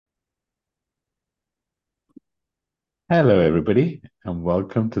Hello, everybody, and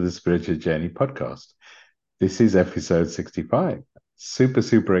welcome to the Spiritual Journey podcast. This is episode 65. Super,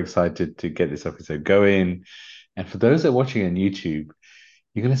 super excited to get this episode going. And for those that are watching on YouTube,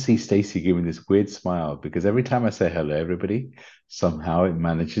 you're going to see Stacey giving this weird smile because every time I say hello, everybody, somehow it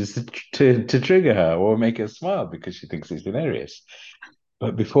manages to trigger her or make her smile because she thinks it's hilarious.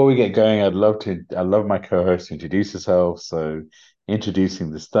 But before we get going, I'd love my co-host to introduce herself. So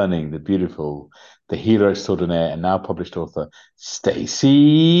introducing the stunning, the beautiful, the healer extraordinaire, and now published author,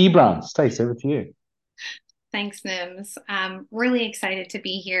 Stacey Brown. Stacey, over to you. Thanks, Nims. I'm really excited to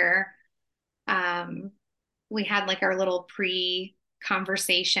be here. Um, we had like our little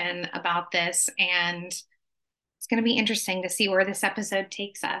pre-conversation about this, and it's going to be interesting to see where this episode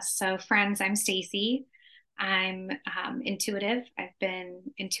takes us. So, friends, I'm Stacy. I'm intuitive. I've been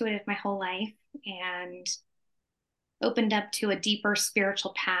intuitive my whole life and opened up to a deeper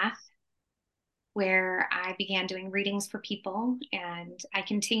spiritual path where I began doing readings for people, and I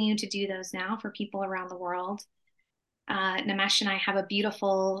continue to do those now for people around the world. Nimesh and I have a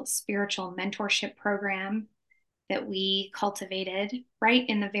beautiful spiritual mentorship program that we cultivated right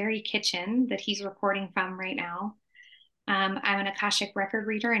in the very kitchen that he's recording from right now. I'm an Akashic record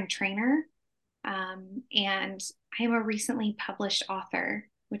reader and trainer, and I am a recently published author,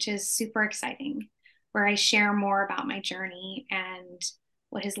 which is super exciting, where I share more about my journey and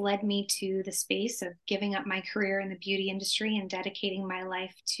what has led me to the space of giving up my career in the beauty industry and dedicating my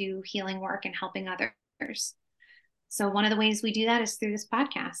life to healing work and helping others. So one of the ways we do that is through this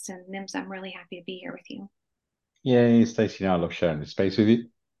podcast. And Nims, I'm really happy to be here with you. Yay, Stacey, I love sharing this space with you.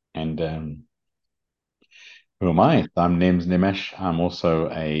 And who am I? I'm Nims Nimesh. I'm also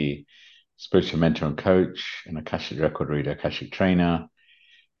a spiritual mentor and coach, an Akashic record reader, Akashic trainer,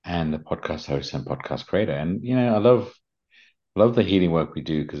 and a podcast host and podcast creator. And I love the healing work we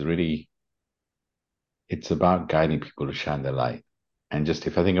do because really it's about guiding people to shine their light. And just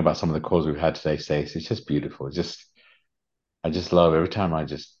if I think about some of the calls we've had today, Stacey, it's just beautiful. I just love every time I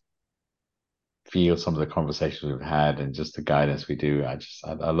just feel some of the conversations we've had and just the guidance we do. I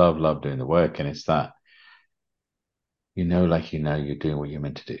love doing the work. And it's that, like you're doing what you're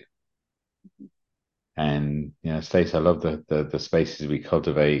meant to do. And Stacey, I love the spaces we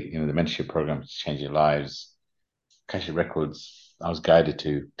cultivate, the mentorship programs changing lives. Akashic Records, I was guided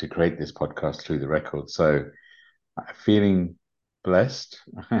to create this podcast through the records. So feeling blessed.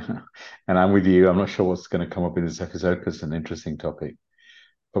 And I'm with you. I'm not sure what's going to come up in this episode because it's an interesting topic.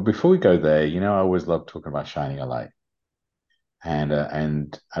 But before we go there, I always love talking about shining a light. And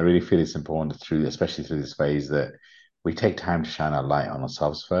I really feel it's important through, especially through this phase, that we take time to shine our light on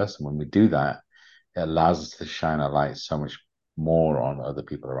ourselves first. And when we do that, it allows us to shine our light so much more on other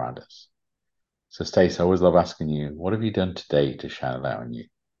people around us. So, Stacey, I always love asking you, what have you done today to shine a light on you?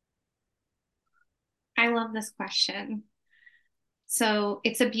 I love this question. So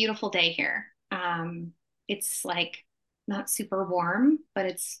it's a beautiful day here. It's like not super warm,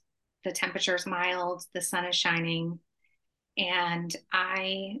 but the temperature's mild, the sun is shining, and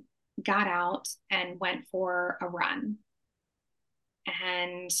I got out and went for a run.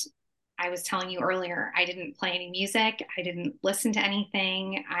 And I was telling you earlier, I didn't play any music. I didn't listen to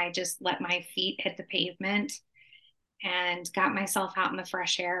anything. I just let my feet hit the pavement and got myself out in the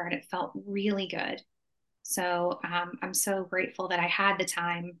fresh air, and it felt really good. So I'm so grateful that I had the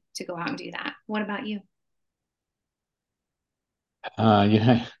time to go out and do that. What about you?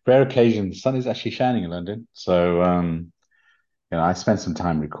 Rare occasion, the sun is actually shining in London. So, I spent some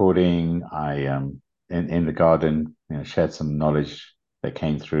time recording. I in the garden, shared some knowledge that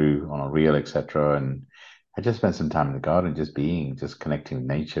came through on a reel, etc. And I just spent some time in the garden, just being, just connecting with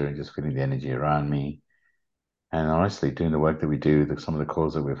nature, and just feeling the energy around me. And honestly, doing the work that we do, some of the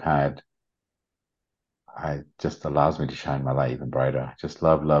calls that we've had, I just allows me to shine my light even brighter. I just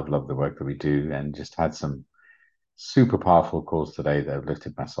love the work that we do, and just had some super powerful calls today that have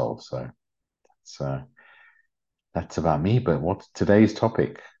lifted my soul. So it's that's about me. But what's today's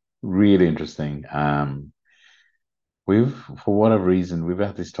topic? Really interesting. We've, for whatever reason, we've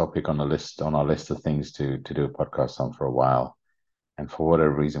had this topic on our list of things to do a podcast on for a while, and for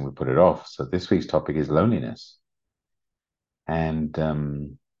whatever reason, we put it off. So this week's topic is loneliness, and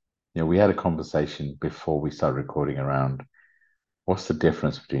we had a conversation before we started recording around what's the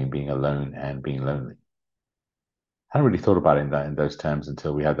difference between being alone and being lonely. I hadn't really thought about it in those terms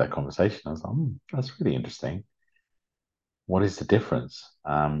until we had that conversation. I was like, that's really interesting. What is the difference?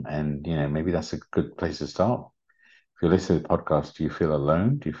 And maybe that's a good place to start. If you listen to the podcast, do you feel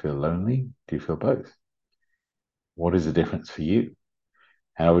alone? Do you feel lonely? Do you feel both? What is the difference for you?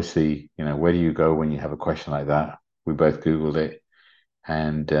 And obviously, where do you go when you have a question like that? We both Googled it.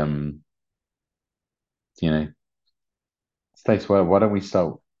 And, you know, Stace, well, why don't we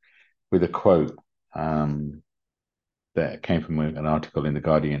start with a quote um, that came from an article in the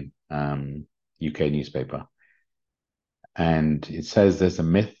Guardian, UK newspaper. And it says there's a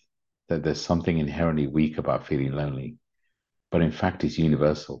myth that there's something inherently weak about feeling lonely, but in fact, it's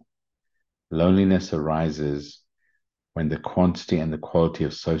universal. Loneliness arises when the quantity and the quality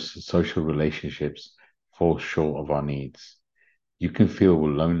of social relationships fall short of our needs. You can feel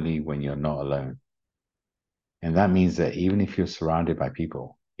lonely when you're not alone. And that means that even if you're surrounded by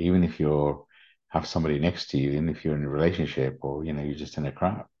people, even if you're have somebody next to you, and if you're in a relationship or you're just in a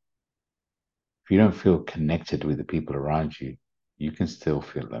crowd, if you don't feel connected with the people around you, you can still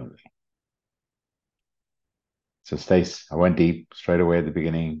feel lonely. So, Stace, I went deep straight away at the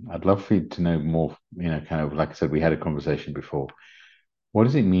beginning. I'd love for you to know more, kind of like I said, we had a conversation before. What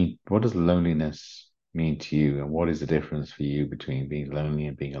does it mean? What does loneliness mean to you? And what is the difference for you between being lonely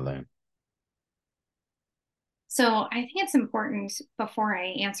and being alone? So I think it's important before I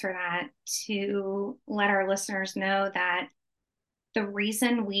answer that to let our listeners know that the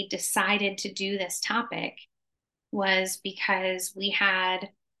reason we decided to do this topic was because we had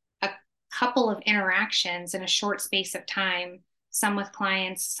a couple of interactions in a short space of time, some with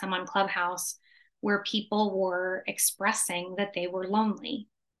clients, some on Clubhouse, where people were expressing that they were lonely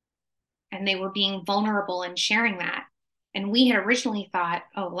and they were being vulnerable and sharing that. And we had originally thought,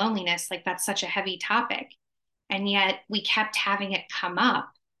 oh, loneliness, like that's such a heavy topic. And yet we kept having it come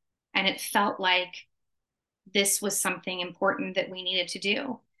up, and it felt like this was something important that we needed to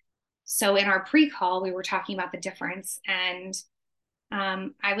do. So in our pre-call, we were talking about the difference. And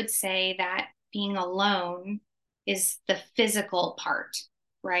I would say that being alone is the physical part,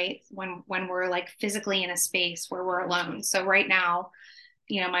 right? When we're like physically in a space where we're alone. So right now,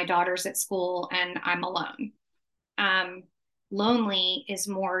 my daughter's at school and I'm alone. Um, Lonely is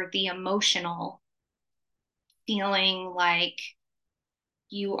more the emotional feeling like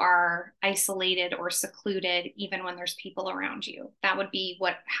you are isolated or secluded even when there's people around you. That would be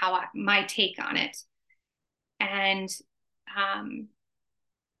my take on it. And um,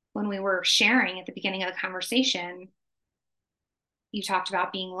 when we were sharing at the beginning of the conversation, you talked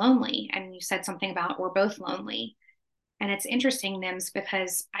about being lonely and you said something about we're both lonely. And it's interesting, Nims,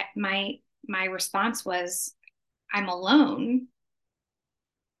 because my response was I'm alone,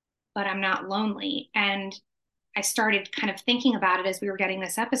 but I'm not lonely. And I started kind of thinking about it as we were getting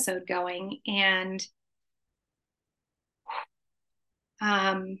this episode going. And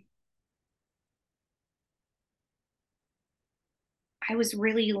um, I was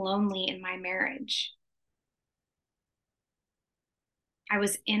really lonely in my marriage. I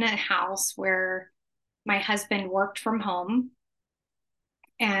was in a house where my husband worked from home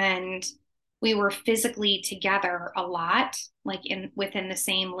and we were physically together a lot, like in within the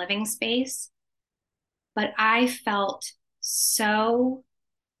same living space. But I felt so,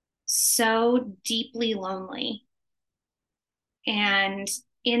 so deeply lonely. And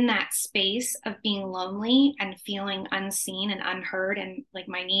in that space of being lonely and feeling unseen and unheard and like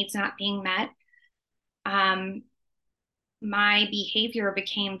my needs not being met, um, my behavior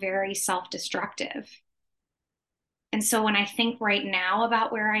became very self-destructive. And so when I think right now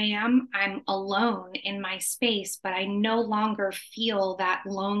about where I am, I'm alone in my space, but I no longer feel that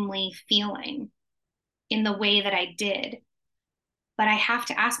lonely feeling in the way that I did. But I have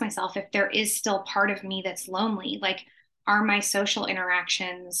to ask myself if there is still part of me that's lonely. Like, are my social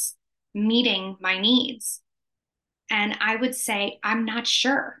interactions meeting my needs? And I would say, I'm not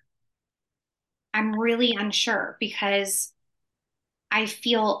sure. I'm really unsure because I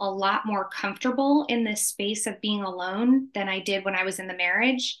feel a lot more comfortable in this space of being alone than I did when I was in the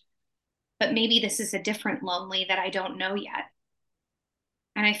marriage. But maybe this is a different lonely that I don't know yet.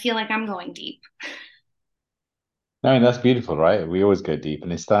 And I feel like I'm going deep. No, and that's beautiful, right? We always go deep.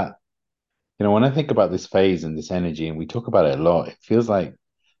 And it's that, when I think about this phase and this energy, and we talk about it a lot, it feels like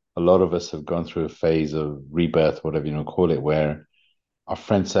a lot of us have gone through a phase of rebirth, whatever you want to call it, where our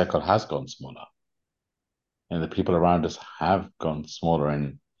friend circle has gone smaller and the people around us have gone smaller.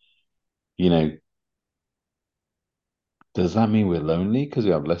 And, you know, does that mean we're lonely because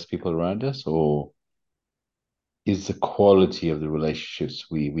we have less people around us? Or is the quality of the relationships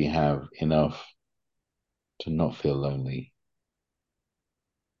we have enough to not feel lonely?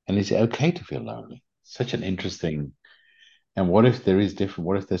 And is it okay to feel lonely? Such an interesting. And what if there is different?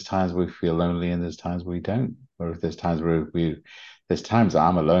 What if there's times we feel lonely and there's times we don't? Or if there's times where there's times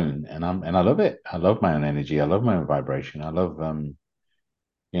I'm alone and I love it. I love my own energy. I love my own vibration. I love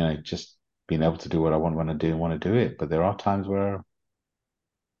just being able to do what I want to do and want to do it. But there are times where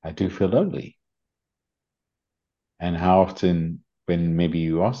I do feel lonely. And how often when maybe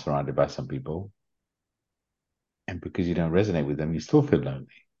you are surrounded by some people and because you don't resonate with them, you still feel lonely.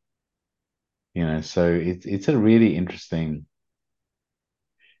 So it's a really an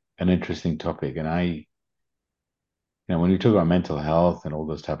interesting topic. And when we talk about mental health and all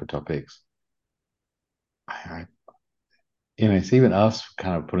those type of topics, I it's even us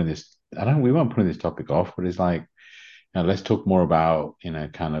kind of putting this. We weren't putting this topic off, but it's like, let's talk more about,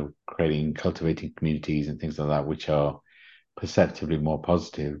 kind of cultivating communities and things like that, which are perceptively more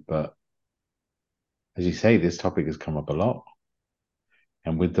positive. But as you say, this topic has come up a lot.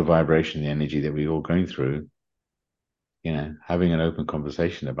 And with the vibration, the energy that we're all going through, having an open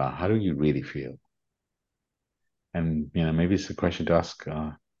conversation about how do you really feel? And, maybe it's a question to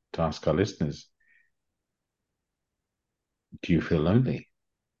ask our listeners. Do you feel lonely?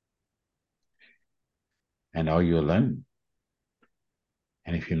 And are you alone?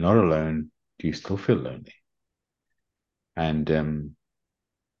 And if you're not alone, do you still feel lonely? And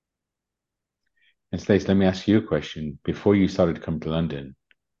Stace, let me ask you a question. Before you started to come to London,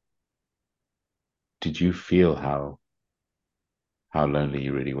 did you feel how lonely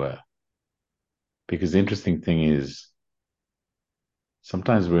you really were? Because the interesting thing is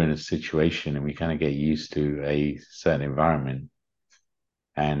sometimes we're in a situation and we kind of get used to a certain environment,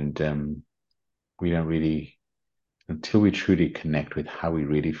 and we don't really, until we truly connect with how we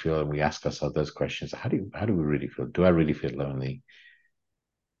really feel and we ask ourselves those questions. How do we really feel? Do I really feel lonely?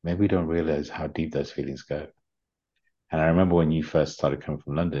 Maybe we don't realize how deep those feelings go. And I remember when you first started coming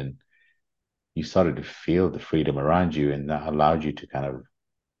from London, you started to feel the freedom around you, and that allowed you to kind of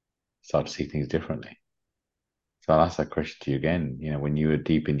start to see things differently. So I'll ask that question to you again. When you were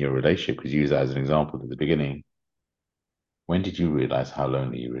deep in your relationship, because you used that as an example at the beginning, when did you realize how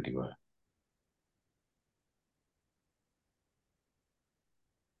lonely you really were?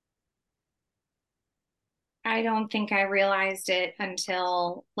 I don't think I realized it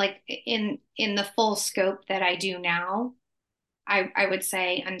until like in the full scope that I do now. I would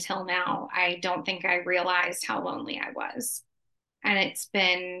say until now, I don't think I realized how lonely I was. And it's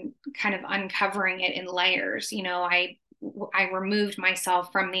been kind of uncovering it in layers. I removed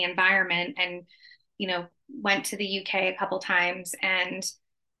myself from the environment and, went to the UK a couple times, and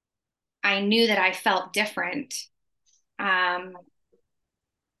I knew that I felt different. Um,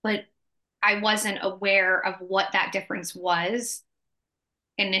 but I wasn't aware of what that difference was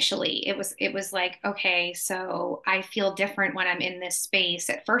initially. It was like, okay, so I feel different when I'm in this space.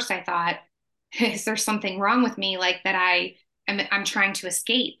 At first I thought, is there something wrong with me, like that I'm trying to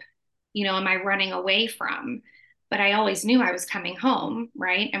escape? Am I running away from? But I always knew I was coming home,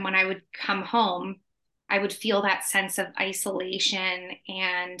 right? And when I would come home, I would feel that sense of isolation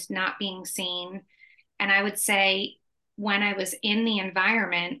and not being seen. And I would say when I was in the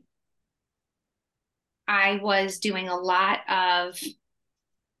environment, I was doing a lot of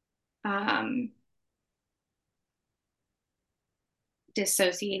um,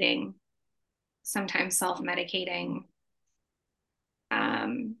 dissociating, sometimes self-medicating.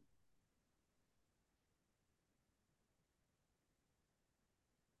 Um,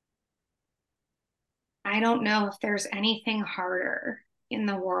 I don't know if there's anything harder in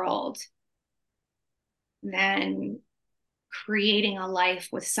the world than creating a life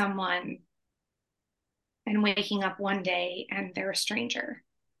with someone and waking up one day and they're a stranger.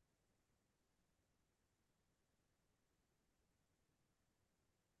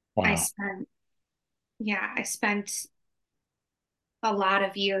 I Wow. spent, yeah, I spent a lot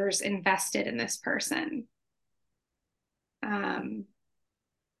of years invested in this person. Um,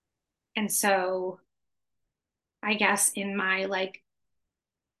 and so I guess in my like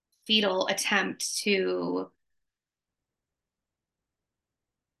fetal attempt to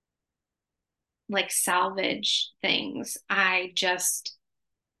like salvage things, I just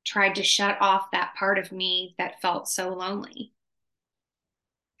tried to shut off that part of me that felt so lonely.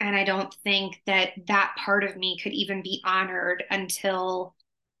 And I don't think that that part of me could even be honored until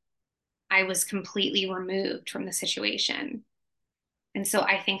I was completely removed from the situation. And so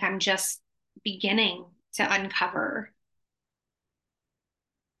I think I'm just beginning to uncover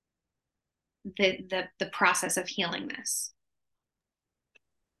the process of healing this.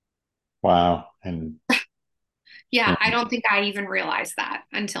 Wow. And Yeah, yeah, I don't think I even realized that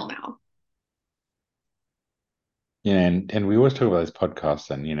until now. and we always talk about this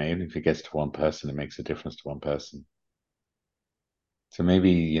podcast, and even if it gets to one person, it makes a difference to one person. So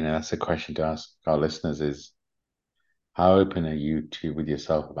maybe, that's a question to ask our listeners is how open are you to with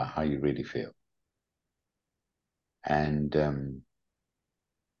yourself about how you really feel? And are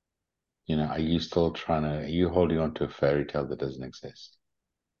you still are you holding on to a fairy tale that doesn't exist?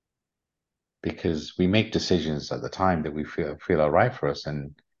 Because we make decisions at the time that we feel are right for us,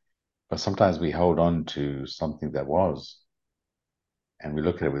 and But sometimes we hold on to something that was, and we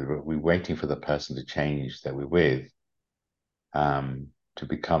look at it we're waiting for the person to change that we're with, to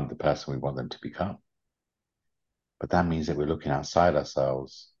become the person we want them to become. But that means that we're looking outside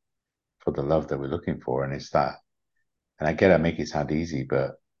ourselves for the love that we're looking for. And it's that, and I get I make it sound easy,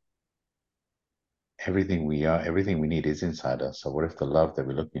 but everything we are, everything we need is inside us. So what if the love that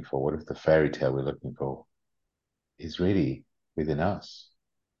we're looking for, what if the fairy tale we're looking for is really within us?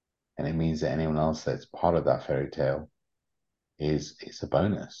 And it means that anyone else that's part of that fairy tale is a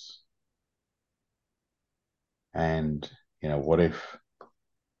bonus. And what if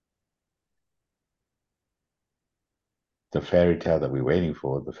the fairy tale that we're waiting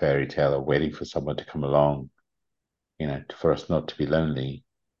for, the fairy tale of waiting for someone to come along, for us not to be lonely,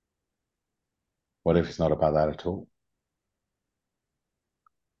 what if it's not about that at all?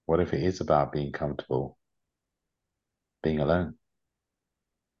 What if it is about being comfortable, being alone,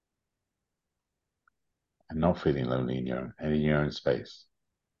 and not feeling lonely in your own space?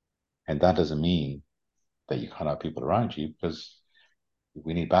 And that doesn't mean that you can't have people around you, because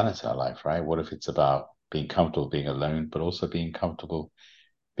we need balance in our life, right? What if it's about being comfortable being alone, but also being comfortable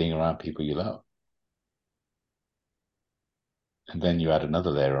being around people you love? And then you add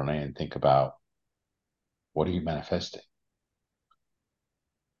another layer on it and think about, what are you manifesting?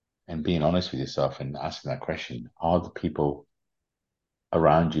 And being honest with yourself and asking that question: are the people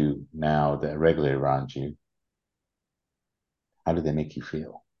around you now that are regularly around you, how do they make you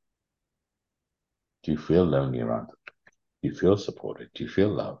feel? Do you feel lonely around them? Do you feel supported? Do you feel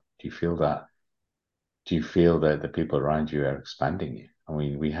loved? Do you feel that? Do you feel that the people around you are expanding you? I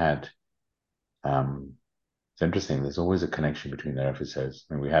mean, we had, it's interesting, there's always a connection between their episodes.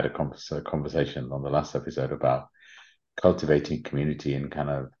 I mean, we had a conversation on the last episode about cultivating community and kind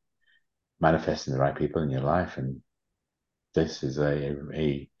of manifesting the right people in your life. And this is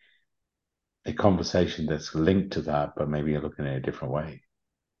a conversation that's linked to that, but maybe you're looking at it a different way.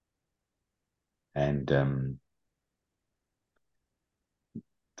 And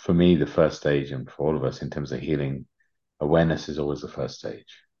for me, the first stage, and for all of us in terms of healing, awareness is always the first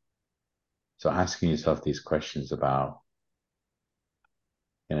stage. So asking yourself these questions about,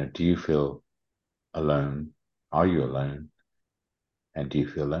 do you feel alone? Are you alone? And do you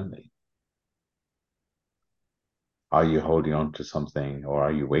feel lonely? Are you holding on to something, or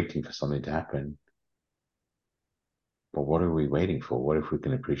are you waiting for something to happen? But what are we waiting for? What if we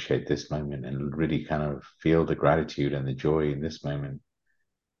can appreciate this moment and really kind of feel the gratitude and the joy in this moment?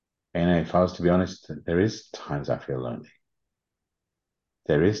 And if I was to be honest, there is times I feel lonely.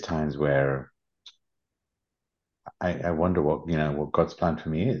 There is times where I wonder what God's plan for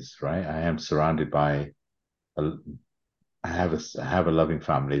me is, right? I am surrounded by a, I have a loving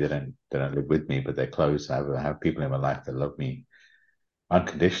family that don't live with me, but they're close. I have people in my life that love me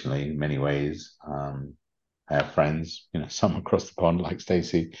unconditionally in many ways. I have friends, some across the pond like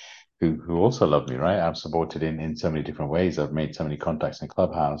Stacey, who also love me, right? I've supported in so many different ways. I've made so many contacts in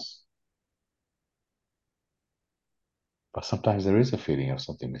Clubhouse, but sometimes there is a feeling of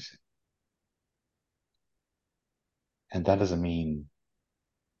something missing, and that doesn't mean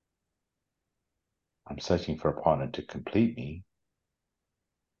I'm searching for a partner to complete me.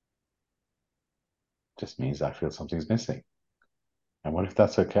 It just means I feel something's missing. And what if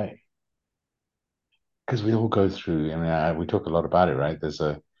that's okay? Because we all go through, I mean, we talk a lot about it, right?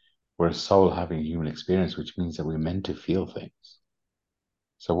 We're a soul having a human experience, which means that we're meant to feel things.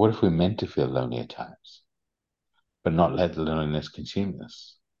 So what if we're meant to feel lonely at times, but not let the loneliness consume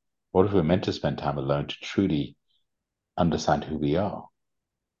us? What if we're meant to spend time alone to truly understand who we are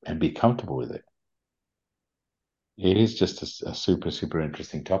and be comfortable with it? It is just a super, super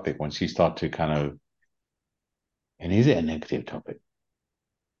interesting topic once you start to kind of, and is it a negative topic?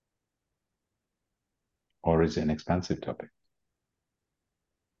 Or is it an expansive topic?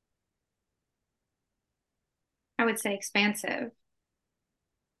 I would say expansive.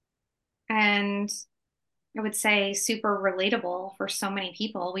 And I would say super relatable for so many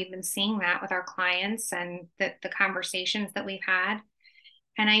people. We've been seeing that with our clients and the conversations that we've had.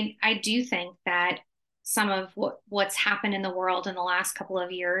 And I do think that some of what's happened in the world in the last couple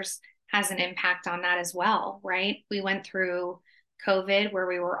of years has an impact on that as well, right? We went through COVID where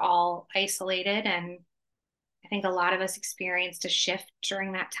we were all isolated, and I think a lot of us experienced a shift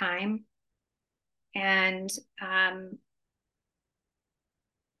during that time. And I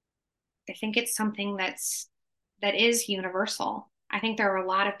think it's something that is universal. I think there are a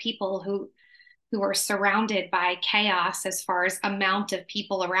lot of people who are surrounded by chaos as far as amount of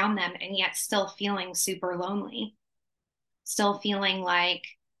people around them, and yet still feeling super lonely, still feeling like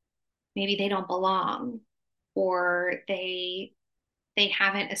maybe they don't belong, or they they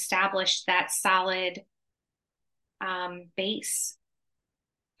haven't established that solid base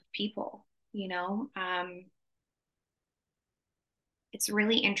of people, you know. It's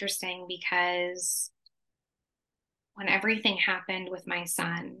really interesting because when everything happened with my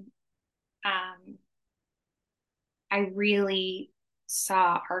son, um, I really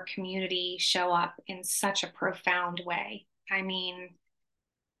saw our community show up in such a profound way. I mean,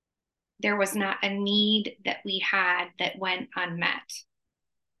 there was not a need that we had that went unmet.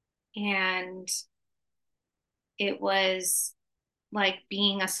 And it was like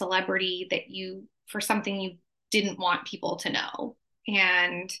being a celebrity that you, for something you didn't want people to know.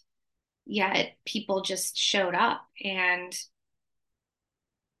 And yet people just showed up. And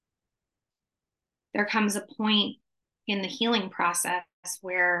there comes a point in the healing process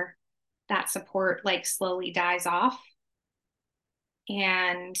where that support like slowly dies off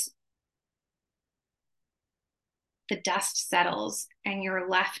and the dust settles and you're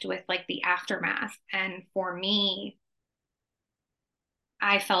left with like the aftermath. And for me,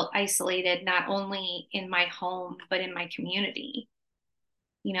 I felt isolated not only in my home, but in my community.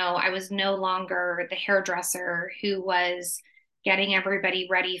 You know, I was no longer the hairdresser who was getting everybody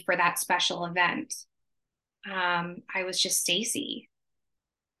ready for that special event. I was just Stacy,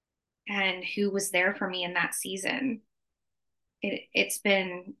 and who was there for me in that season. It's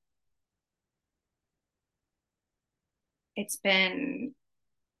been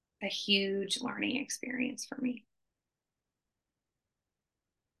a huge learning experience for me.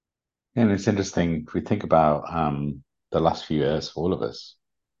 And it's interesting if we think about the last few years for all of us,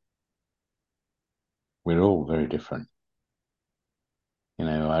 we're all very different.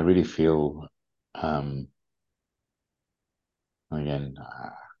 I really feel, um, again,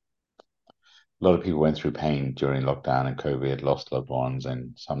 a lot of people went through pain during lockdown and COVID, lost loved ones,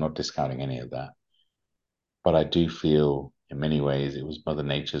 and so I'm not discounting any of that. But I do feel in many ways it was Mother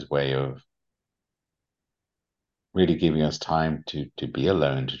Nature's way of really giving us time to be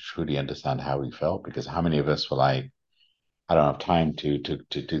alone, to truly understand how we felt. Because how many of us were like, I don't have time to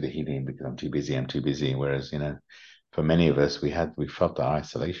do the healing because I'm too busy, I'm too busy. Whereas, for many of us, we felt that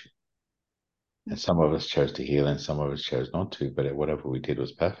isolation. And some of us chose to heal and some of us chose not to, but whatever we did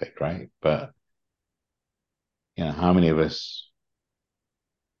was perfect, right? But how many of us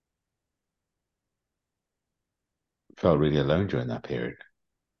felt really alone during that period?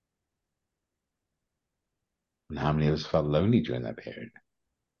 And how many of us felt lonely during that period?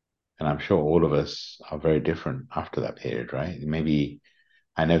 And I'm sure all of us are very different after that period, right? Maybe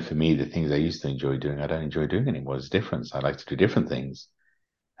I know for me, the things I used to enjoy doing, I don't enjoy doing anymore. It's different. I like to do different things.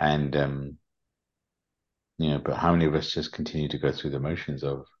 And, but how many of us just continue to go through the motions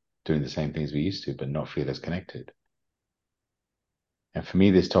of doing the same things we used to, but not feel as connected? And for me,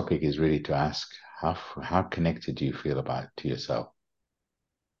 this topic is really to ask, how connected do you feel to yourself?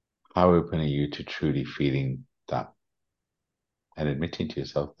 How open are you to truly feeling that and admitting to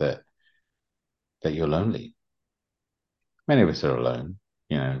yourself that you're lonely? Many of us are alone.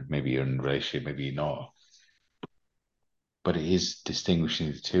 Maybe you're in a relationship, maybe you're not. But it is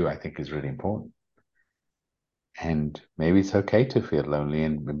distinguishing the two, I think, is really important. And maybe it's okay to feel lonely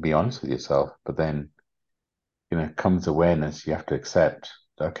and be honest with yourself. But then, comes awareness, you have to accept,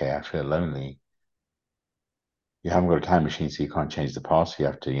 okay, I feel lonely. You haven't got a time machine, so you can't change the past. You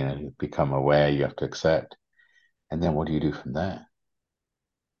have to, become aware, you have to accept. And then what do you do from there?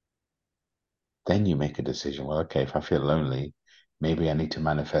 Then you make a decision. Well, okay, if I feel lonely, maybe I need to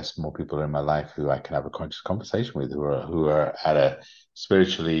manifest more people in my life who I can have a conscious conversation with, who are at a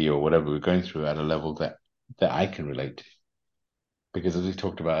spiritually or whatever we're going through at a level that I can relate to. Because as we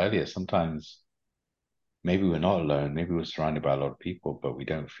talked about earlier, sometimes maybe we're not alone, maybe we're surrounded by a lot of people, but we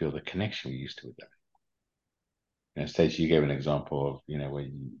don't feel the connection we used to with them. Stacey, you gave an example of,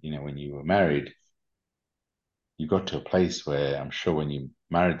 when you were married, you got to a place where I'm sure when you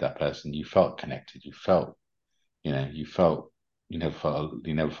married that person, you felt connected. You never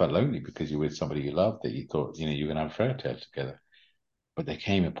felt lonely because you're with somebody you loved that you thought, you're gonna have a fairy tale together. But there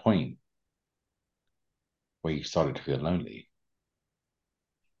came a point where you started to feel lonely.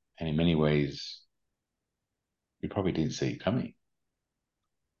 And in many ways, you probably didn't see it coming.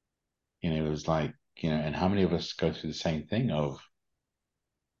 It was like, and how many of us go through the same thing of,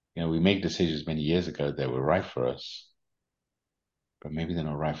 we make decisions many years ago that were right for us, but maybe they're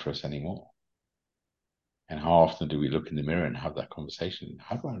not right for us anymore. And how often do we look in the mirror and have that conversation?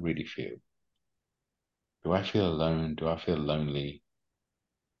 How do I really feel? Do I feel alone? Do I feel lonely?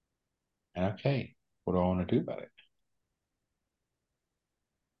 And okay, what do I want to do about it?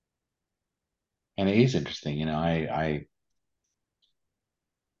 And it is interesting, I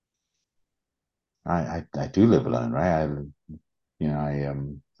do live alone, right?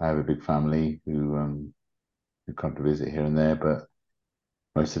 I have a big family who come to visit here and there, but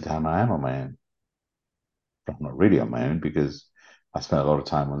most of the time I am on my own. I'm not really on my own because I spend a lot of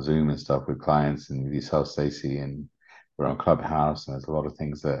time on Zoom and stuff with clients and with yourself, Stacey, and we're on Clubhouse, and there's a lot of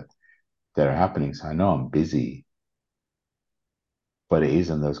things that are happening. So I know I'm busy, but it is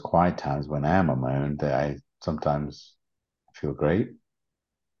in those quiet times when I am on my own that I sometimes feel great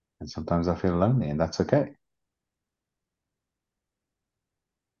and sometimes I feel lonely, and that's okay.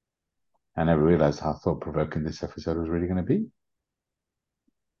 I never realized how thought provoking this episode was really going to be.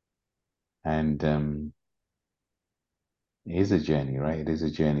 And it is a journey, right? It is a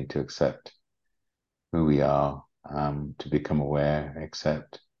journey to accept who we are, to become aware,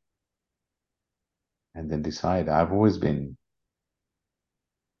 accept, and then decide. I've always been,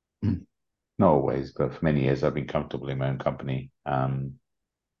 not always, but for many years, I've been comfortable in my own company. I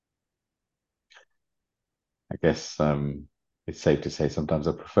guess it's safe to say sometimes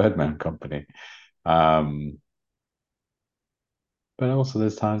I preferred my own company. Um, but also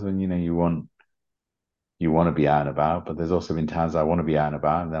there's times when, you want to be out and about, but there's also been times I want to be out and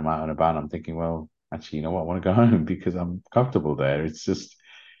about, and I'm out and about, and I'm thinking, well, actually, you know what? I want to go home because I'm comfortable there. It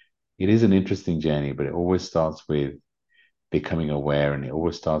is an interesting journey, but it always starts with becoming aware, and it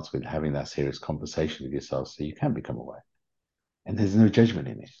always starts with having that serious conversation with yourself so you can become aware. And there's no judgment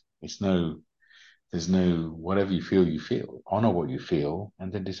in it. There's no, whatever you feel, you feel. Honor what you feel,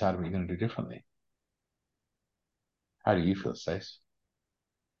 and then decide what you're going to do differently. How do you feel, Stace?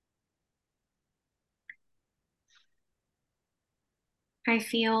 I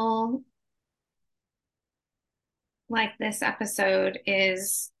feel like this episode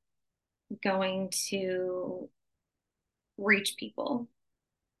is going to reach people.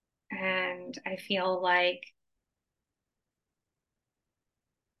 And I feel like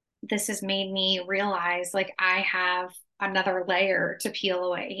this has made me realize like I have another layer to peel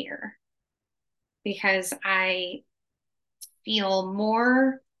away here because I feel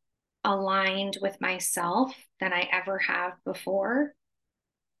more aligned with myself than I ever have before.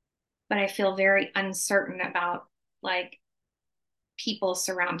 But I feel very uncertain about like people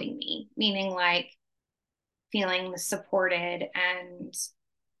surrounding me, meaning like feeling supported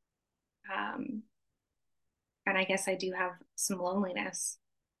um, and I guess I do have some loneliness.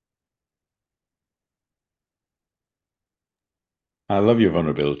 I love your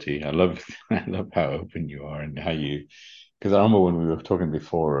vulnerability. I love I love how open you are and how you because I remember when we were talking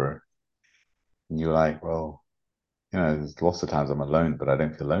before and you're like, well, there's lots of times I'm alone, but I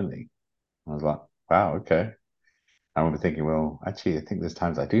don't feel lonely. I was like, wow, okay. I remember thinking, well, actually, I think there's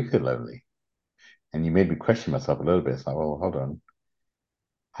times I do feel lonely. And you made me question myself a little bit. It's like, well, hold on.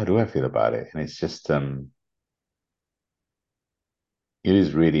 How do I feel about it? And it's just it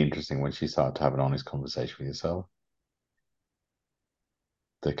is really interesting when you start to have an honest conversation with yourself.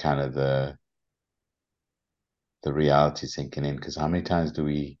 The kind of the reality sinking in. Because how many times do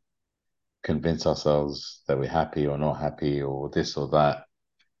we convince ourselves that we're happy or not happy or this or that?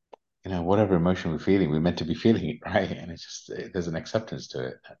 Whatever emotion we're feeling, we're meant to be feeling it, right? And it's just there's an acceptance to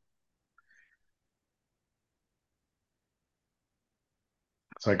it.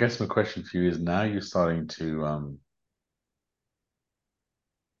 So I guess my question for you is now you're starting to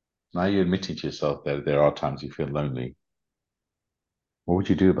now you're admitting to yourself that there are times you feel lonely. What would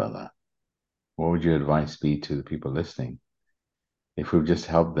you do about that? What would your advice be to the people listening? If we've just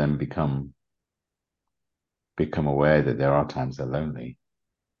helped them become aware that there are times they're lonely,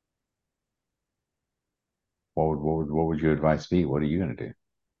 what would your advice be? What are you going to do?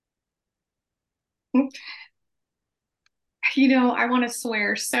 I want to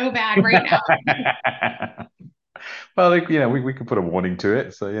swear so bad right now. Well, like, we could put a warning to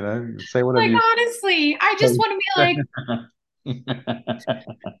it. So, say whatever Like, you honestly, I just want to be like,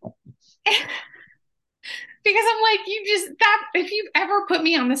 because I'm like, if you've ever put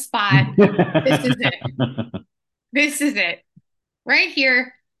me on the spot, this is it. This is it. Right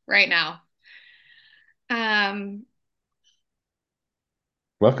here, right now. Um,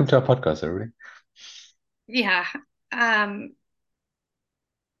 Welcome to our podcast, everybody. yeah. Um,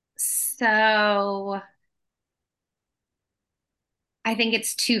 so I think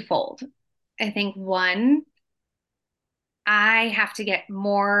it's twofold. I think one, I have to get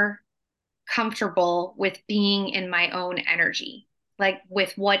more comfortable with being in my own energy, like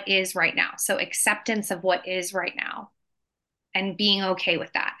with what is right now. So acceptance of what is right now and being okay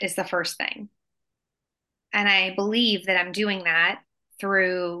with that is the first thing. And I believe that I'm doing that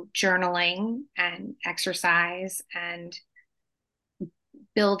through journaling and exercise and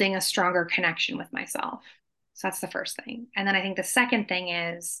building a stronger connection with myself. So that's the first thing. And then I think the second thing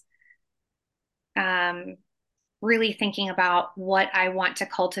is um, really thinking about what I want to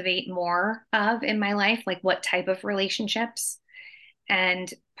cultivate more of in my life, like what type of relationships,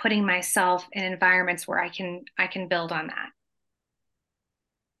 and putting myself in environments where I can build on that.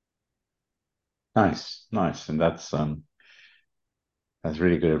 Nice, nice. And that's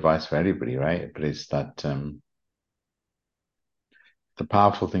really good advice for everybody, right? But it's that the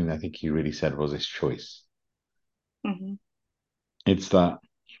powerful thing that I think you really said was this choice. Hmm. It's that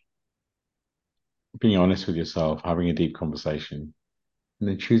being honest with yourself, having a deep conversation, and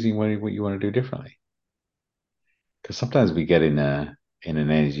then choosing what you want to do differently. Because sometimes we get in an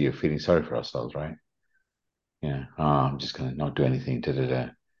energy of feeling sorry for ourselves, right? Yeah, oh, I'm just gonna not do anything, da da da.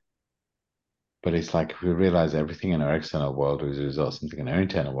 But it's like if we realize everything in our external world is a result of something in our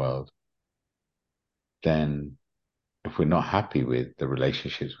internal world, then if we're not happy with the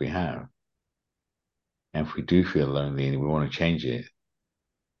relationships we have, and if we do feel lonely and we want to change it,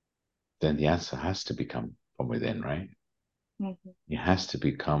 then the answer has to become from within, right? Hmm. It has to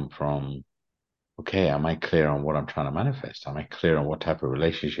become from, okay, am I clear on what I'm trying to manifest? Am I clear on what type of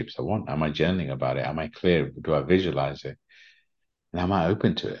relationships I want? Am I journaling about it? Am I clear? Do I visualize it? And am I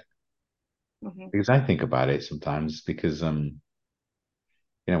open to it? Hmm. Because I think about it sometimes because when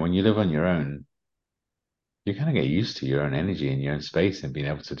you live on your own, you kind of get used to your own energy and your own space and being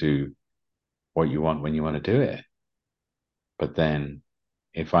able to do what you want when you want to do it. But then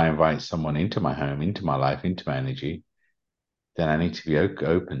if I invite someone into my home, into my life, into my energy, then I need to be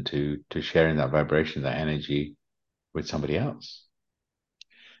open to sharing that vibration, that energy with somebody else.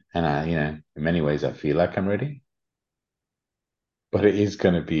 And in many ways, I feel like I'm ready, but it is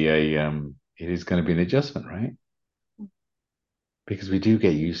going to be an adjustment, right? Because we do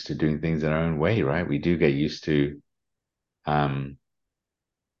get used to doing things in our own way, right? We do get used to, um,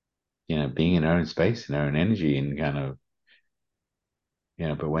 being in our own space, in our own energy, and kind of,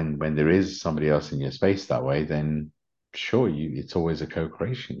 but when there is somebody else in your space that way, then sure, it's always a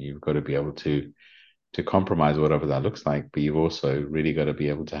co-creation. You've got to be able to compromise whatever that looks like, but you've also really got to be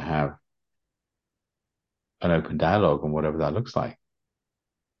able to have an open dialogue on whatever that looks like.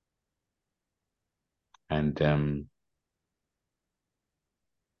 And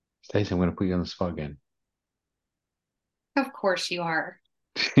Stacey, I'm going to put you on the spot again. Of course you are.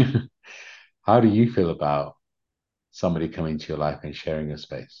 How do you feel about somebody coming into your life and sharing your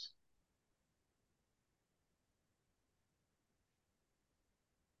space?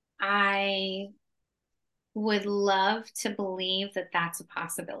 I would love to believe that that's a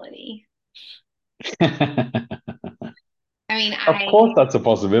possibility. I mean, Of course, that's a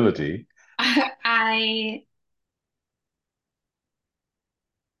possibility. I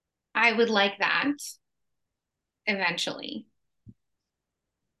I would like that eventually.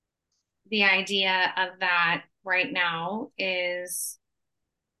 The idea of that right now is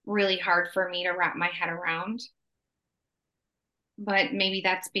really hard for me to wrap my head around. But maybe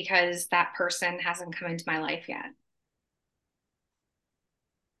that's because that person hasn't come into my life yet.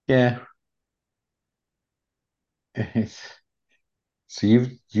 Yeah. So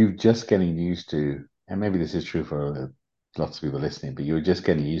you've just getting used to, and maybe this is true for lots of people listening, but you're just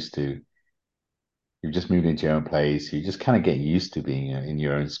getting used to. You've just moved into your own place. You just kind of get used to being in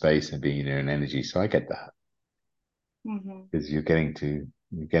your own space and being in your own energy. So I get that Hmm. because you're getting to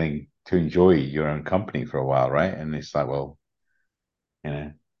enjoy your own company for a while, right? And it's like, well, you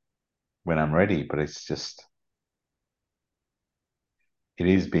know, when I'm ready, but it's just it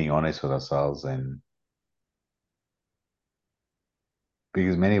is being honest with ourselves, and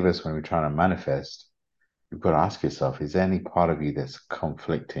because many of us, when we're trying to manifest, you've got to ask yourself, is there any part of you that's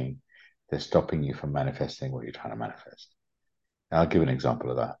conflicting, that's stopping you from manifesting what you're trying to manifest? And I'll give an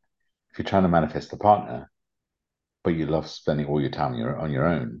example of that. If you're trying to manifest a partner, but you love spending all your time on your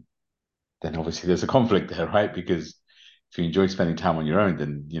own, then obviously there's a conflict there, right? Because if you enjoy spending time on your own,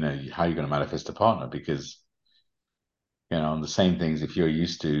 then how are you going to manifest a partner? Because on the same things, if you're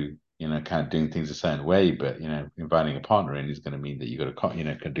used to kind of doing things a certain way, but inviting a partner in is going to mean that you got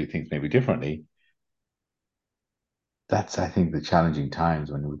to can do things maybe differently. That's, I think, the challenging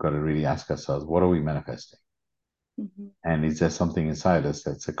times when we've got to really ask ourselves, what are we manifesting? Hmm. And is there something inside us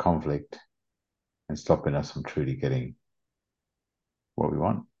that's a conflict and stopping us from truly getting what we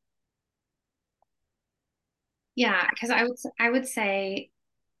want? Yeah, because I would say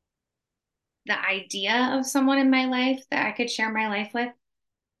the idea of someone in my life that I could share my life with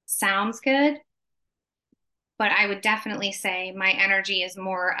sounds good, but I would definitely say my energy is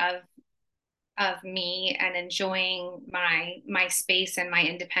more of me and enjoying my space and my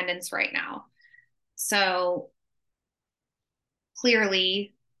independence right now. So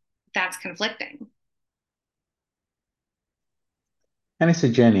clearly that's conflicting. And it's a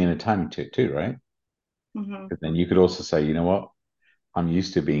journey and a timing to it too, right? Mm-hmm. But then you could also say, you know what, I'm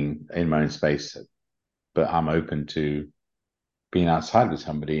used to being in my own space, but I'm open to being outside with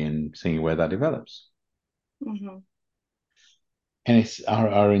somebody and seeing where that develops. Mm-hmm. And it's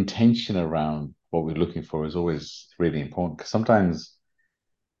our intention around what we're looking for is always really important, because sometimes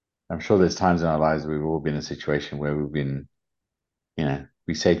I'm sure there's times in our lives we've all been in a situation where we've been,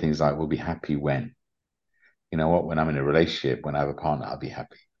 we say things like, we'll be happy when, you know what, when I'm in a relationship, when I have a partner, I'll be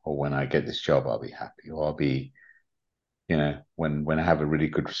happy. Or when I get this job, I'll be happy. Or I'll be, when I have a really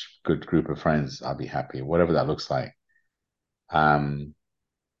good group of friends, I'll be happy. Whatever that looks like. Um,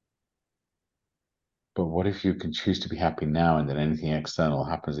 but what if you can choose to be happy now, and then anything external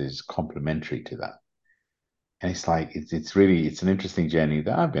happens is complementary to that? And it's like it's an interesting journey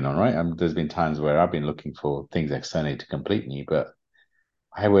that I've been on, right? There's been times where I've been looking for things externally to complete me, but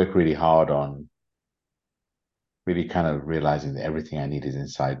I work really hard on really kind of realizing that everything I need is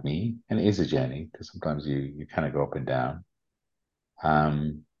inside me, and it is a journey because sometimes you kind of go up and down.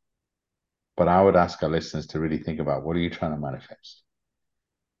 Um, but I would ask our listeners to really think about, what are you trying to manifest?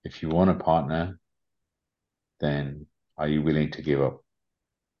 If you want a partner, then are you willing to give up?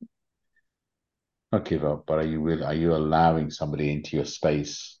 Not give up, but are you allowing somebody into your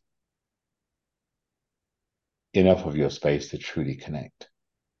space, enough of your space to truly connect?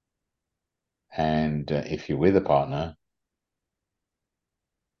 And if you're with a partner,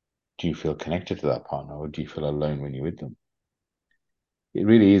 do you feel connected to that partner, or do you feel alone when you're with them? It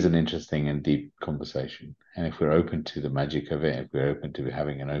really is an interesting and deep conversation. And if we're open to the magic of it, if we're open to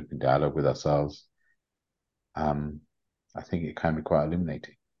having an open dialogue with ourselves, um, I think it can be quite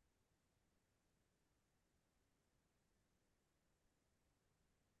illuminating.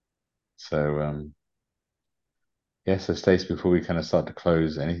 So, yeah, so Stace, before we kind of start to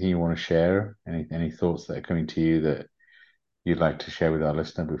close, anything you want to share? Any thoughts that are coming to you that you'd like to share with our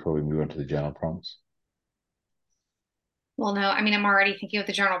listener before we move on to the journal prompts? Well, no, I mean, I'm already thinking of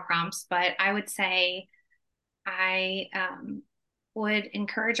the journal prompts, but I would say I would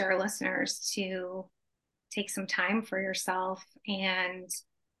encourage our listeners to take some time for yourself, and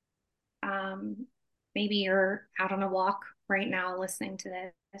um, maybe you're out on a walk right now listening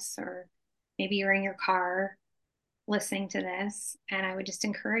to this, or maybe you're in your car listening to this, and I would just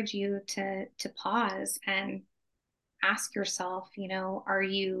encourage you to pause and ask yourself, are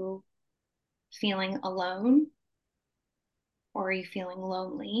you feeling alone, or are you feeling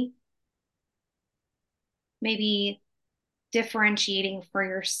lonely? Maybe differentiating for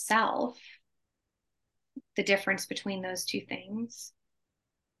yourself the difference between those two things.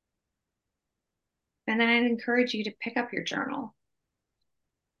 And then I'd encourage you to pick up your journal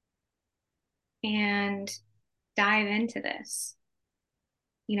and dive into this.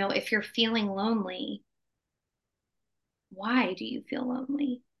 If you're feeling lonely, why do you feel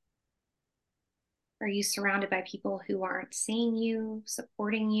lonely? Are you surrounded by people who aren't seeing you,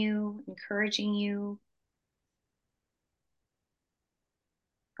 supporting you, encouraging you?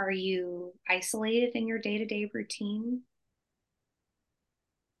 Are you isolated in your day-to-day routine?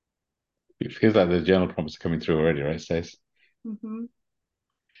 It feels like the journal prompts are coming through already, right, Stace? Mm-hmm.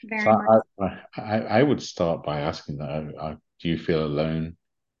 So Very much. I would start by asking that, do you feel alone?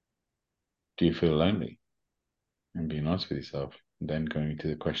 Do you feel lonely? And being honest with yourself, and then going to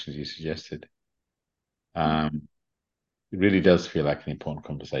the questions you suggested. Um, it really does feel like an important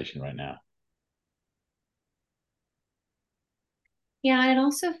conversation right now. Yeah, it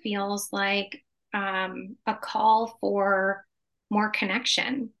also feels like a call for more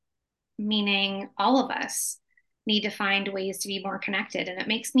connection, meaning all of us need to find ways to be more connected. And it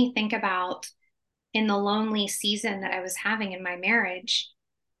makes me think about, in the lonely season that I was having in my marriage,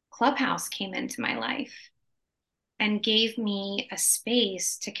 Clubhouse came into my life and gave me a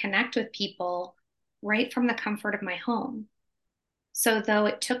space to connect with people right from the comfort of my home. So, though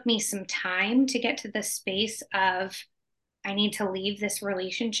it took me some time to get to the space of, I need to leave this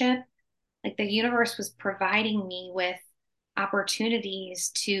relationship, like the universe was providing me with opportunities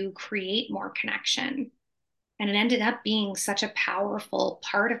to create more connection. And it ended up being such a powerful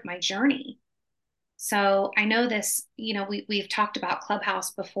part of my journey. So I know this, we've talked about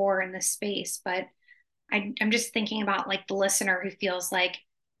Clubhouse before in this space, but I'm just thinking about like the listener who feels like,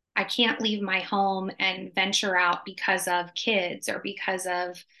 I can't leave my home and venture out because of kids or because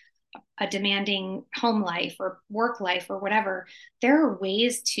of a demanding home life or work life or whatever. There are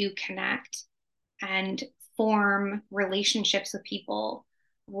ways to connect and form relationships with people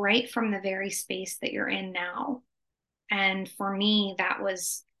right from the very space that you're in now. And for me, that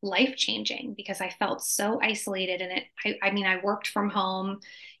was life changing because I felt so isolated in it. I mean, I worked from home,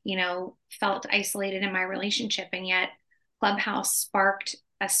 felt isolated in my relationship, and yet Clubhouse sparked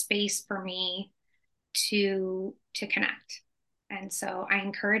a space for me to connect. And so I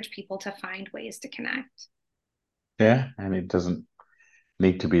encourage people to find ways to connect. Yeah, and it doesn't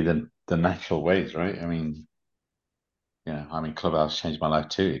need to be the natural ways, right? Clubhouse changed my life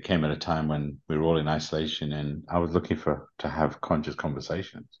too. It came at a time when we were all in isolation, and I was looking for to have conscious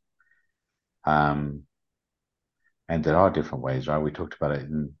conversations. Um, and there are different ways, right? We talked about it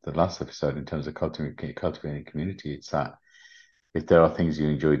in the last episode in terms of cultivating community. It's that if there are things you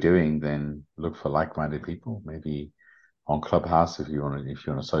enjoy doing, then look for like-minded people. Maybe on Clubhouse if you're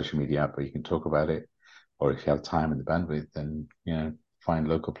on a social media app where you can talk about it, or if you have time and the bandwidth, then find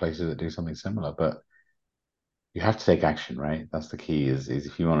local places that do something similar. But you have to take action, right? That's the key. Is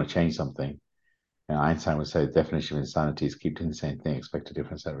if you want to change something, Einstein would say the definition of insanity is keep doing the same thing, expect a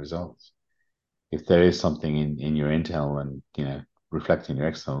different set of results. If there is something in your internal and reflecting your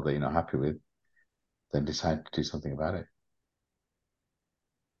external that you're not happy with, then decide to do something about it.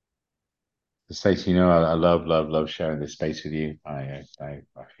 Stacey, I love, love, love sharing this space with you. I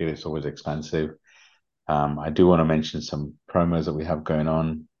feel it's always expansive. I do want to mention some promos that we have going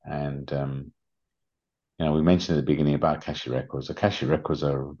on, and we mentioned at the beginning about Akashic Records. Akashic Records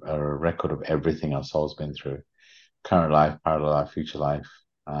are a record of everything our soul's been through: current life, parallel life, future life.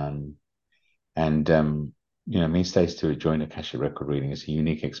 And Me and Stacey to a joint Akashic record reading. It's a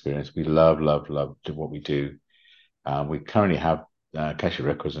unique experience. We love, love, love what we do. We currently have Akashic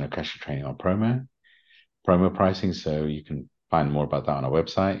Records and Akashic Training on promo pricing, so you can find more about that on our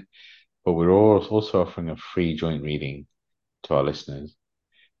website. But we're also offering a free joint reading to our listeners.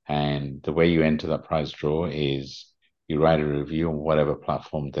 And the way you enter that prize draw is you write a review on whatever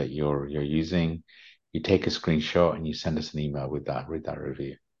platform that you're using. You take a screenshot and you send us an email with that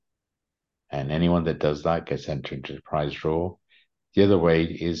review. And anyone that does that gets entered into the prize draw. The other way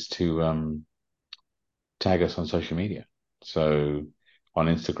is to tag us on social media. So on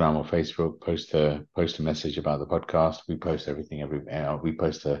Instagram or Facebook, post a message about the podcast. We post everything we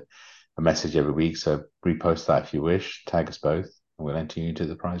post a message every week. So repost that if you wish. Tag us both, and we'll enter you into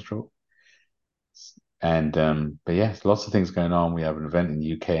the prize draw. And but yes, lots of things going on. We have an event in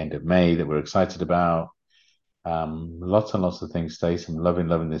the UK end of May that we're excited about. Lots and lots of things, Stace. I'm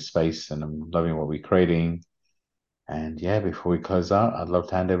loving this space, and I'm loving what we're creating. And yeah, before we close out, I'd love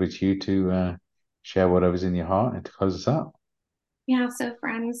to hand over to you to share whatever's in your heart and to close us out. Yeah, so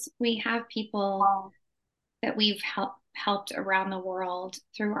friends, we have people that we've helped around the world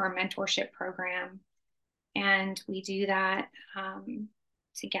through our mentorship program. And we do that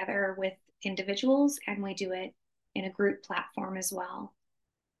together with individuals, and we do it in a group platform as well.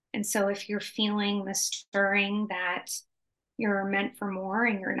 And so if you're feeling the stirring that you're meant for more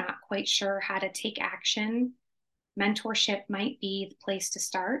and you're not quite sure how to take action, mentorship might be the place to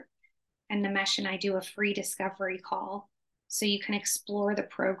start. And Nimesh and I do a free discovery call. So you can explore the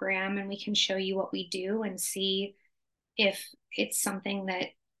program and we can show you what we do and see if it's something that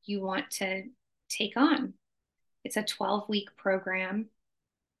you want to take on. It's a 12-week program,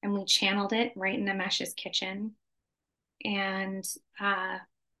 and we channeled it right in Nimesh's kitchen. And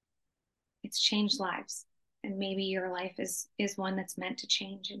it's changed lives. And maybe your life is one that's meant to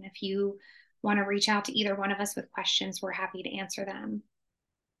change. And if you want to reach out to either one of us with questions, we're happy to answer them.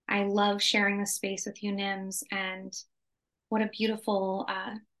 I love sharing this space with you, Nims, and what a beautiful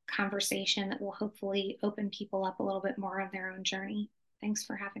conversation that will hopefully open people up a little bit more on their own journey. Thanks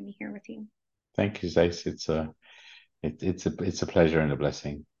for having me here with you. Thank you, Zace. It's a pleasure and a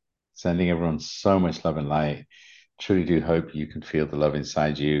blessing. Sending everyone so much love and light. Truly do hope you can feel the love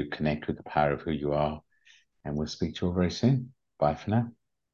inside you, connect with the power of who you are, and we'll speak to you all very soon. Bye for now.